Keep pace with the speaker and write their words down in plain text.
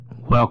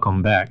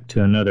Welcome back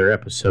to another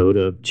episode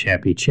of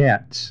Chappy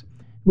Chats.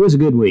 It was a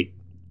good week.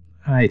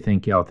 I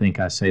think y'all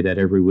think I say that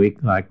every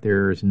week, like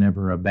there's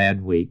never a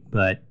bad week,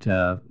 but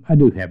I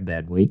do have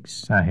bad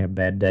weeks. I have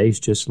bad days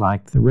just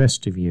like the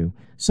rest of you.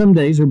 Some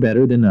days are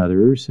better than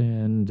others,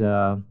 and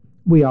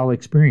we all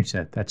experience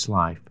that. That's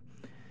life.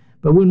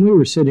 But when we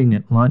were sitting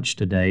at lunch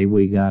today,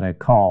 we got a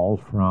call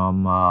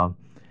from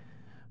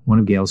one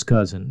of Gail's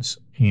cousins,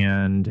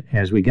 and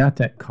as we got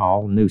that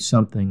call, knew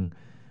something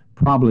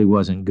probably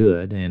wasn't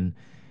good. And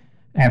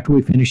after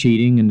we finished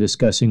eating and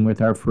discussing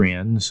with our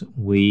friends,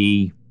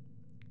 we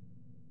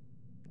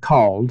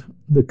called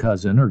the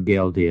cousin, or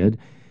Gail did,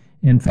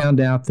 and found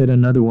out that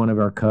another one of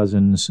our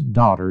cousin's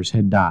daughters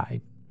had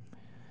died.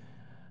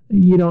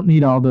 You don't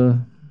need all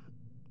the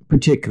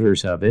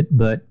particulars of it,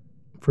 but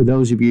for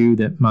those of you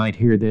that might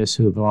hear this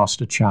who have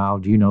lost a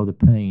child, you know the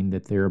pain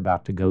that they're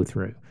about to go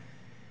through.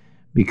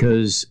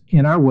 Because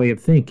in our way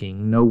of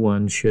thinking, no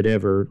one should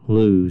ever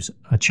lose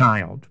a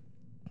child.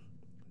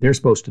 They're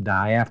supposed to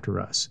die after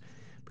us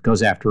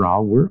because, after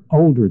all, we're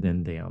older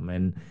than them,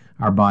 and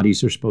our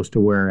bodies are supposed to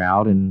wear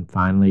out, and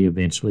finally,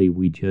 eventually,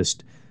 we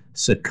just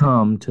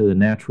succumb to the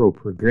natural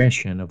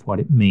progression of what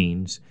it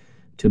means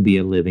to be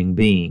a living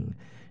being,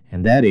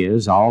 and that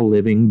is all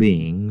living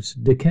beings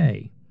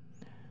decay,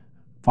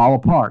 fall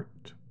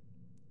apart.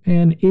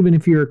 And even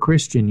if you're a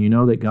Christian, you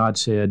know that God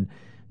said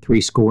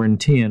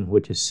 70,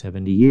 which is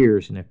 70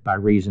 years, and if by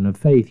reason of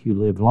faith you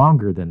live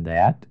longer than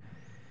that,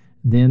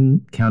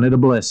 then count it a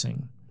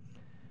blessing.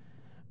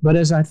 But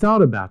as I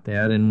thought about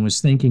that and was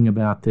thinking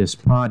about this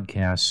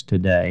podcast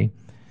today,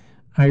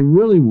 I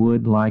really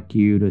would like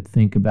you to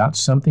think about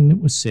something that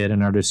was said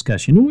in our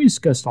discussion. And we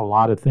discussed a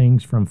lot of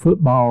things, from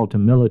football to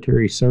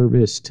military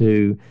service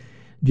to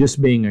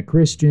just being a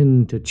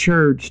Christian to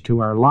church to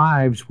our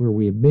lives, where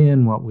we have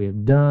been, what we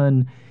have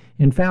done,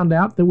 and found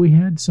out that we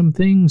had some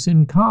things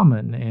in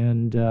common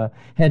and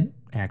had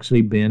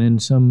actually been in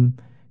some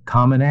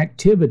common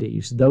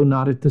activities, though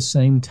not at the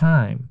same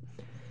time.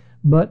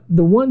 But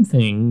the one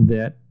thing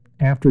that,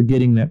 after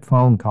getting that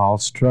phone call,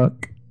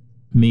 struck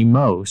me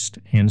most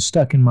and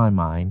stuck in my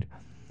mind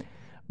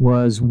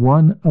was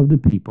one of the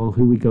people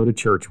who we go to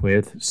church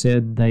with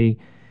said they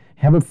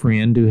have a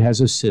friend who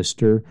has a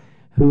sister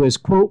who has,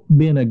 quote,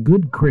 been a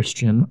good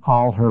Christian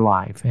all her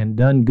life and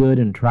done good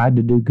and tried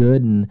to do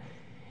good, and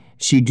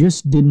she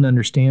just didn't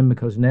understand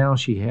because now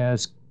she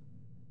has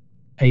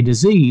a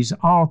disease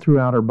all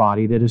throughout her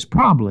body that is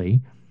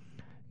probably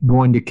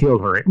going to kill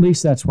her. At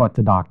least that's what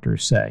the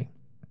doctors say.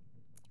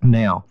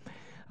 Now,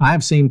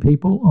 I've seen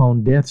people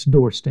on death's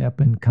doorstep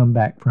and come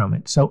back from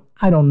it, so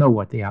I don't know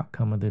what the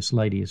outcome of this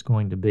lady is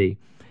going to be.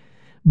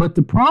 But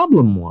the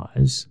problem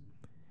was,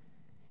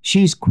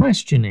 she's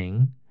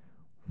questioning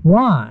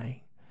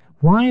why.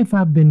 Why if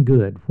I've been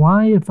good?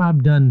 Why if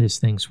I've done these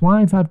things?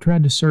 Why if I've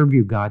tried to serve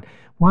you, God?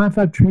 Why if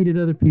I've treated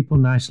other people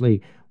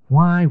nicely?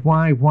 Why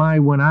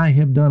when I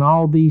have done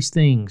all these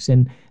things?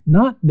 And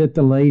not that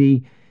the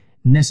lady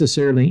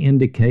necessarily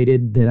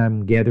indicated, that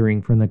I'm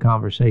gathering from the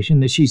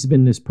conversation, that she's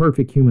been this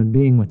perfect human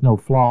being with no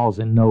flaws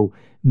and no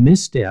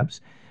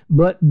missteps,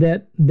 but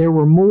that there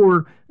were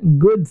more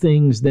good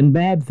things than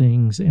bad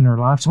things in her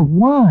life. So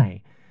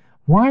why?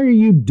 Why are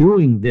you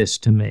doing this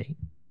to me?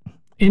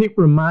 And it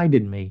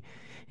reminded me,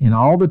 in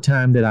all the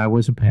time that I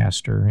was a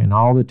pastor and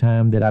all the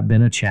time that I've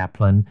been a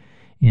chaplain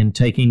in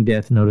taking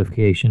death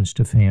notifications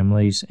to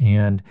families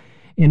and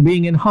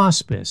being in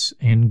hospice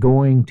and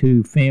going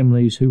to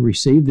families who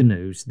received the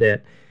news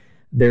that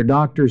their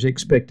doctors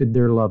expected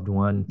their loved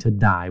one to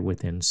die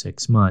within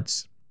 6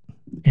 months,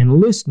 and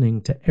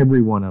listening to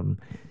every one of them.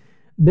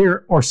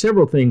 There are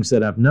several things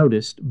that I've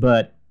noticed,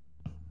 but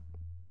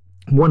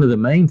one of the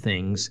main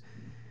things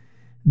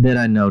that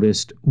I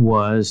noticed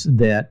was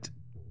that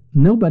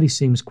nobody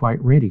seems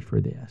quite ready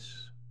for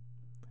this.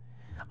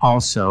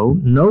 Also,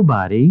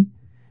 nobody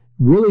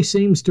really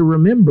seems to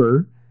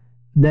remember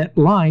that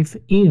life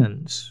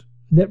ends,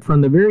 that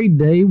from the very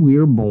day we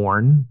are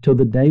born till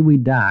the day we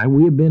die,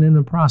 we have been in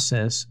the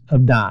process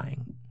of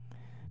dying.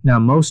 Now,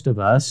 most of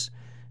us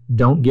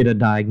don't get a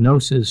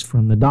diagnosis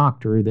from the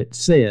doctor that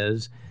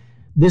says,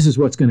 this is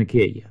what's going to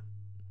kill you,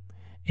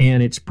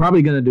 and it's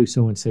probably going to do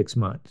so in 6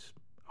 months,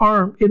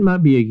 or it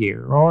might be a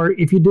year, or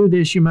if you do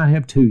this, you might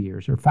have 2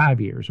 years, or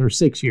 5 years, or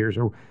 6 years,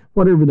 or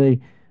whatever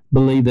they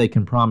believe they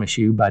can promise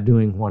you by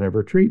doing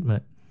whatever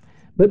treatment.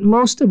 But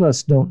most of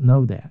us don't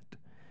know that.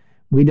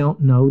 We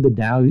don't know the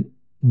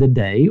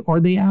day or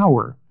the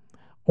hour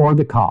or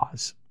the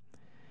cause.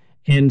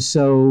 And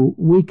so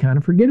we kind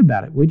of forget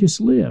about it. We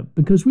just live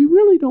because we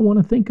really don't want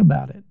to think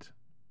about it.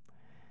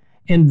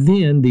 And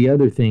then the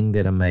other thing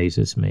that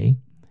amazes me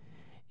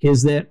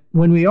is that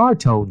when we are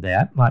told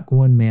that, like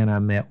one man I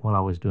met while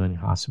I was doing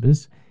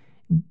hospice,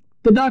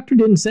 the doctor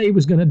didn't say he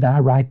was going to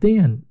die right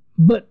then.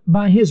 But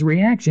by his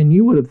reaction,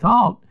 you would have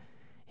thought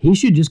he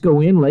should just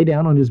go in, lay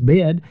down on his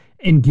bed,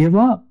 and give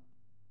up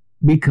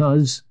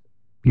because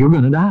you're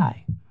going to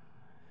die.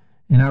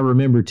 And I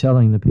remember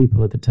telling the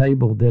people at the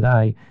table that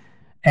I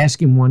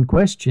asked him one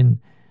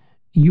question,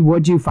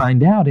 what'd you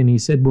find out? And he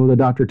said, well, the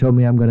doctor told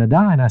me I'm going to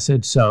die. And I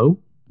said, so?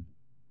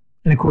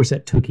 And of course,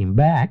 that took him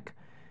back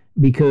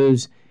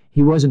because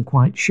he wasn't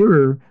quite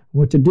sure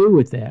what to do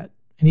with that.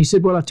 And he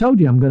said, well, I told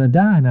you I'm going to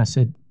die. And I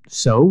said,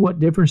 so what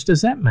difference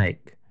does that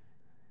make?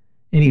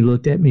 And he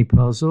looked at me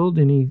puzzled,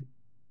 and he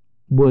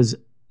was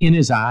in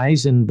his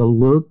eyes, and the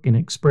look and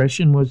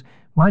expression was,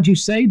 why'd you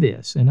say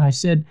this? And I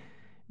said,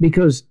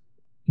 because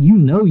you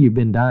know you've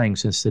been dying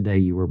since the day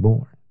you were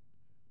born.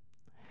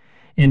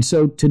 And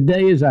so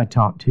today, as I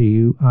talk to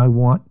you, I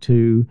want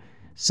to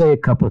say a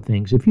couple of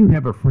things. If you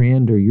have a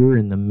friend or you're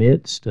in the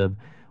midst of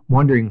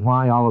wondering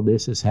why all of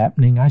this is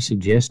happening, I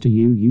suggest to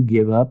you, you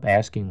give up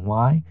asking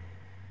why,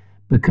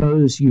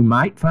 because you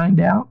might find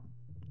out.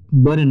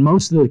 But in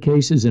most of the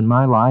cases in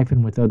my life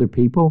and with other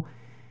people,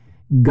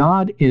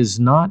 God is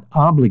not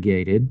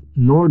obligated,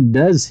 nor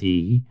does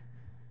He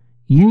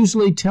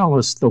usually tell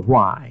us the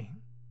why.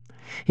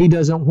 He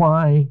doesn't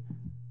why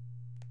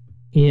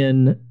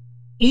in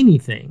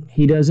anything.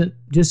 He doesn't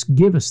just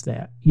give us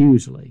that,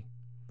 usually.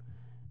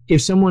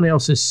 If someone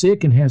else is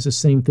sick and has the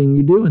same thing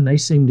you do and they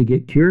seem to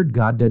get cured,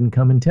 God doesn't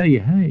come and tell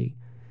you, hey.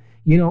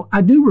 You know,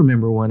 I do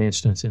remember one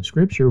instance in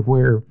Scripture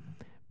where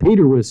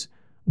Peter was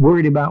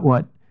worried about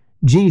what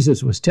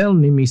Jesus was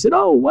telling him. He said,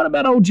 oh, what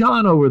about old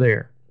John over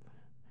there?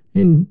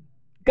 And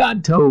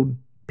God told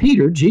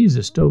Peter,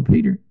 Jesus told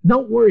Peter,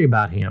 don't worry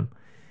about him.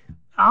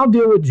 I'll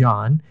deal with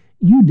John.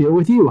 You deal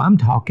with you. I'm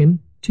talking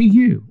to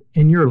you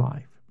in your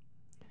life.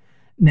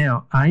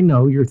 Now, I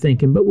know you're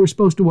thinking, but we're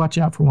supposed to watch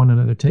out for one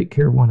another, take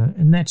care of one another.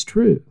 And that's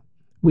true.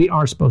 We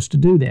are supposed to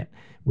do that.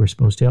 We're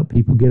supposed to help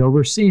people get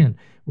over sin.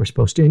 We're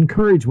supposed to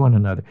encourage one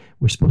another.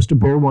 We're supposed to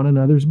bear one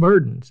another's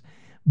burdens.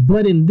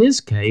 But in this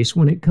case,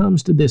 when it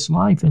comes to this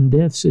life and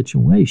death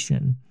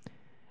situation,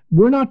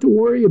 we're not to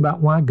worry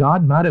about why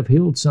God might have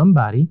healed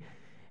somebody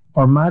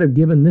or might have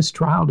given this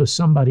trial to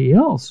somebody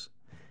else.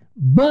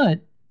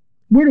 But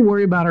we're to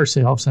worry about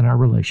ourselves and our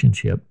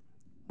relationship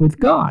with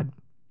God.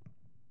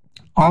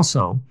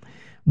 Also,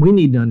 we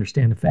need to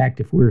understand the fact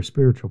if we're a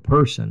spiritual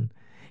person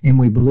and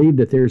we believe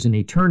that there's an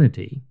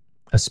eternity,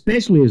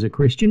 especially as a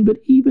Christian, but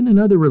even in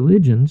other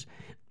religions,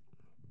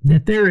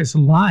 that there is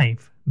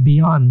life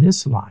beyond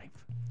this life,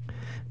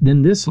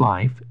 then this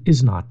life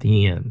is not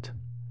the end.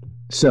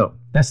 So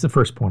that's the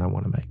first point I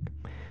want to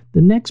make.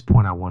 The next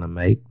point I want to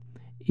make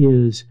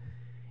is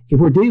if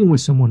we're dealing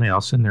with someone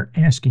else and they're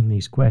asking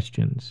these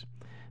questions,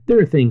 there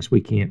are things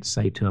we can't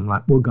say to them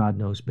like, well, God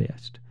knows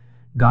best.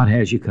 God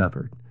has you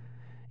covered.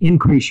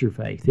 Increase your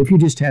faith. If you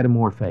just had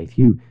more faith,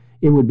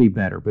 it would be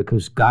better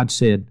because God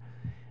said,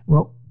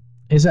 well,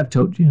 as I've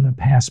told you in a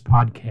past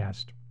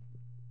podcast,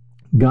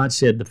 God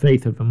said the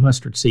faith of a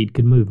mustard seed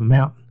could move a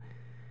mountain.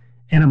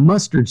 And a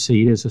mustard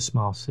seed is a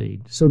small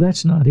seed. So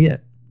that's not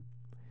it.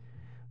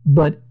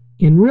 But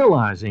in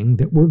realizing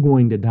that we're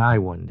going to die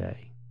one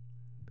day,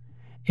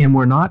 and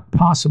we're not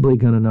possibly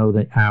going to know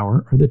the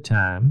hour or the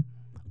time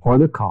or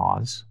the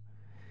cause,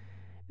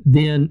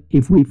 then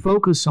if we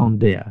focus on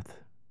death,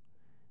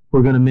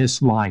 we're going to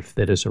miss life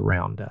that is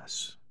around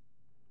us.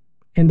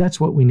 And that's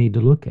what we need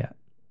to look at.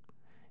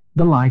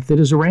 The life that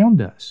is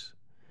around us.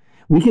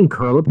 We can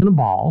curl up in a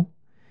ball.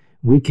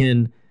 We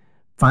can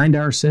find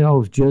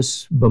ourselves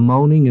just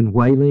bemoaning and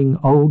wailing,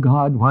 oh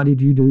God, why did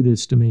you do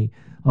this to me?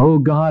 Oh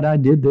God, I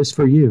did this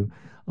for you.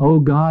 Oh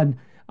God,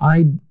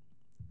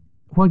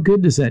 what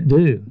good does that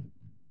do?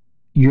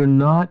 You're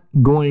not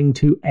going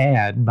to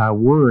add by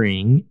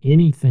worrying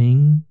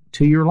anything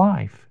to your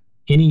life,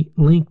 any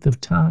length of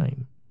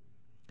time.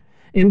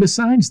 And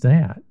besides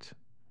that,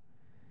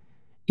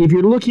 if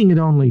you're looking at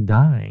only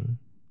dying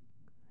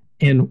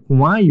and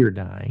why you're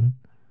dying,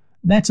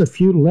 that's a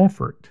futile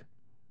effort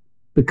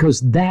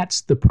because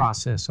that's the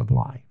process of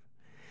life.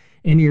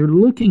 And you're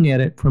looking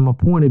at it from a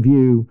point of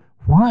view,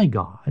 why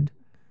God?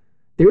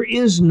 There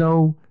is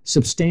no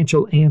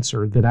substantial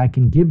answer that I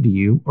can give to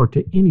you or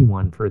to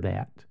anyone for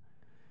that.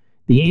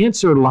 The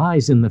answer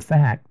lies in the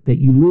fact that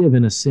you live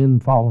in a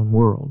sin-fallen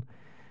world.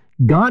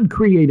 God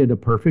created a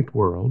perfect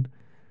world,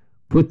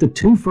 put the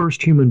two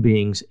first human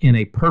beings in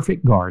a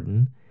perfect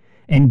garden,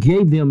 and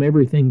gave them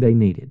everything they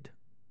needed.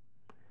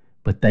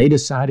 But they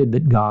decided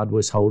that God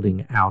was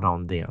holding out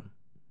on them.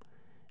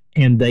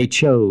 And they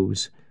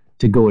chose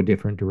to go a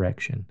different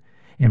direction.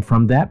 And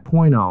from that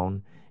point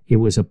on, it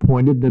was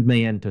appointed to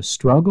man to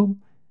struggle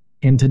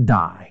and to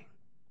die.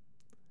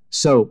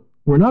 So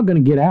we're not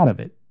going to get out of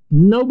it.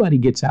 Nobody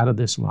gets out of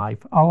this life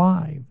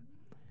alive.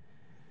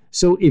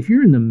 So if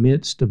you're in the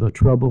midst of a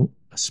trouble,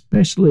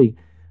 especially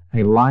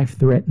a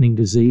life-threatening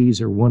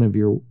disease or one of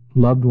your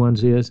loved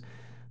ones is,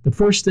 the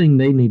first thing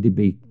they need to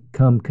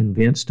become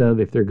convinced of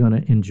if they're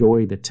going to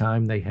enjoy the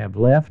time they have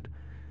left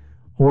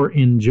or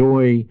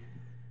enjoy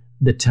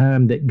the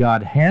time that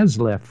God has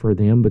left for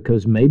them,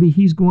 because maybe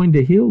He's going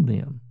to heal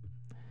them.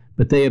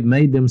 But they have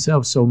made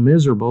themselves so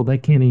miserable they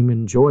can't even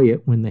enjoy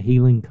it when the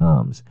healing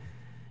comes.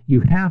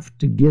 You have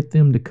to get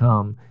them to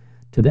come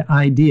to the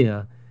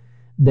idea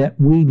that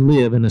we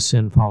live in a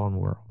sin-fallen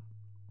world.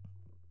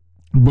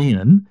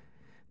 Then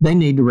they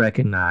need to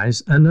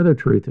recognize another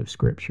truth of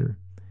Scripture,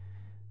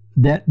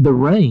 that the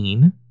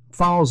rain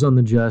falls on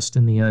the just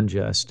and the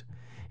unjust.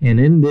 And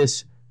in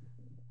this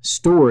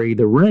story,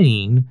 the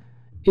rain,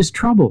 is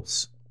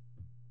troubles,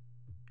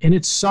 and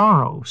it's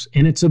sorrows,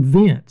 and it's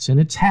events, and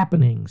it's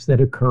happenings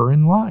that occur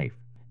in life.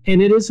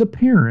 And it is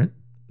apparent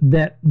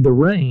that the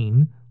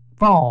rain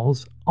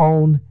falls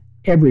on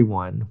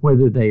everyone,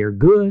 whether they are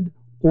good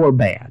or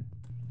bad.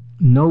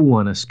 No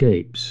one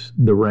escapes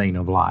the rain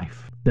of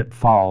life that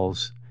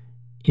falls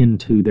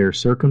into their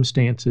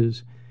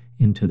circumstances,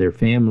 into their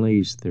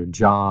families, their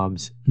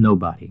jobs.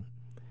 Nobody.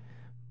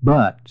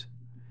 But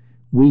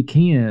we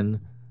can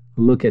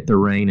look at the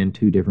rain in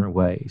two different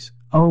ways.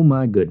 Oh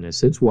my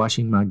goodness, it's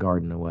washing my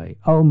garden away.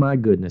 Oh my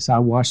goodness, I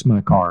washed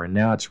my car and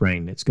now it's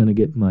raining. It's going to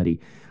get muddy.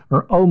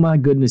 Or oh my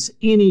goodness,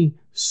 any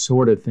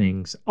sort of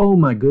things. Oh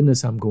my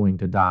goodness, I'm going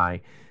to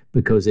die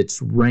because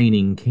it's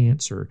raining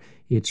cancer.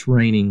 It's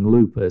raining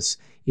lupus.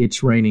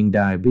 It's raining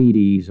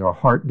diabetes or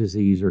heart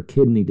disease or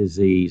kidney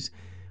disease.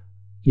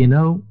 You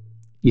know,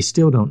 you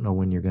still don't know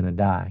when you're going to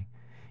die.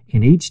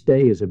 And each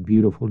day is a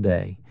beautiful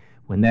day.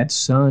 When that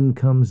sun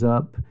comes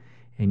up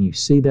and you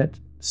see that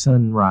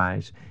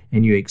sunrise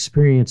and you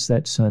experience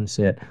that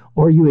sunset,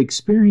 or you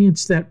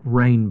experience that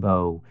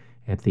rainbow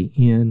at the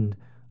end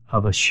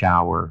of a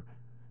shower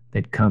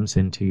that comes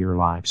into your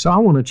life. So I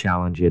want to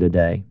challenge you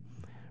today.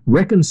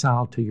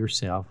 Reconcile to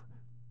yourself.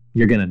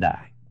 You're going to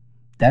die.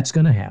 That's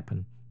going to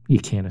happen. You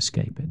can't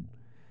escape it.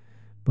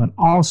 But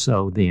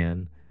also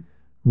then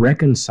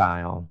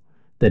reconcile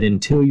that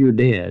until you're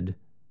dead,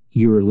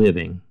 you are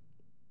living.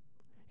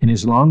 And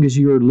as long as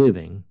you are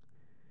living,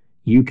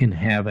 you can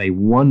have a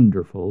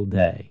wonderful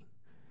day,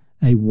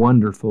 a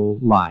wonderful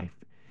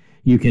life.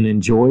 You can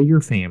enjoy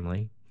your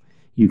family.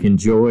 You can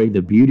enjoy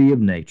the beauty of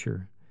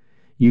nature.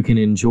 You can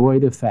enjoy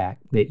the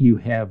fact that you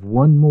have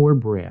one more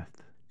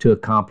breath to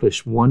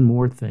accomplish one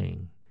more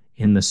thing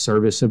in the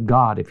service of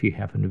God if you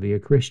happen to be a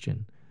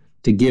Christian,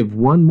 to give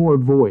one more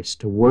voice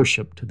to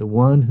worship to the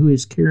one who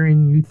is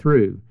carrying you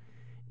through,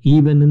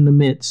 even in the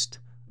midst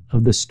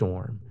of the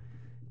storm.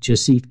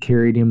 Just as he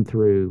carried him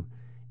through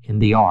in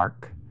the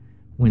ark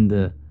when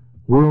the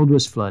world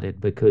was flooded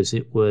because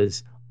it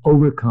was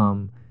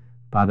overcome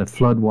by the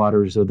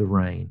floodwaters of the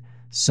rain.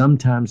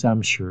 Sometimes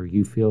I'm sure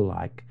you feel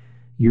like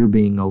you're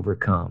being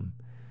overcome.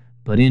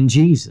 But in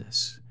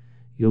Jesus,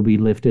 you'll be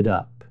lifted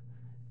up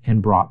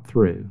and brought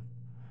through.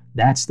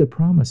 That's the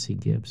promise he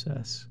gives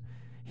us.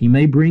 He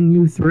may bring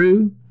you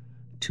through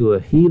to a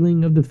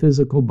healing of the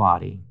physical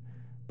body,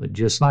 but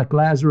just like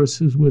Lazarus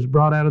who was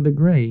brought out of the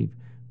grave,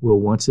 will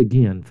once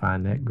again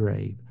find that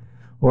grave.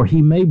 Or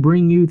he may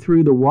bring you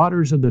through the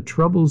waters of the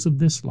troubles of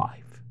this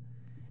life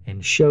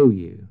and show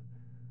you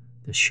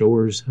the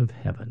shores of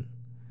heaven.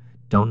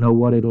 Don't know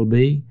what it'll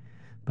be,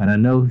 but I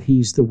know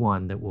he's the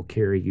one that will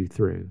carry you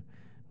through.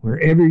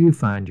 Wherever you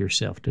find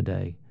yourself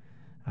today,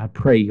 I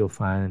pray you'll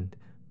find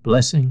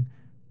blessing,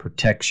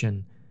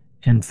 protection,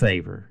 and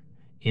favor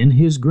in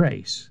his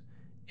grace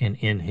and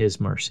in his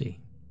mercy.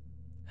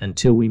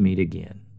 Until we meet again.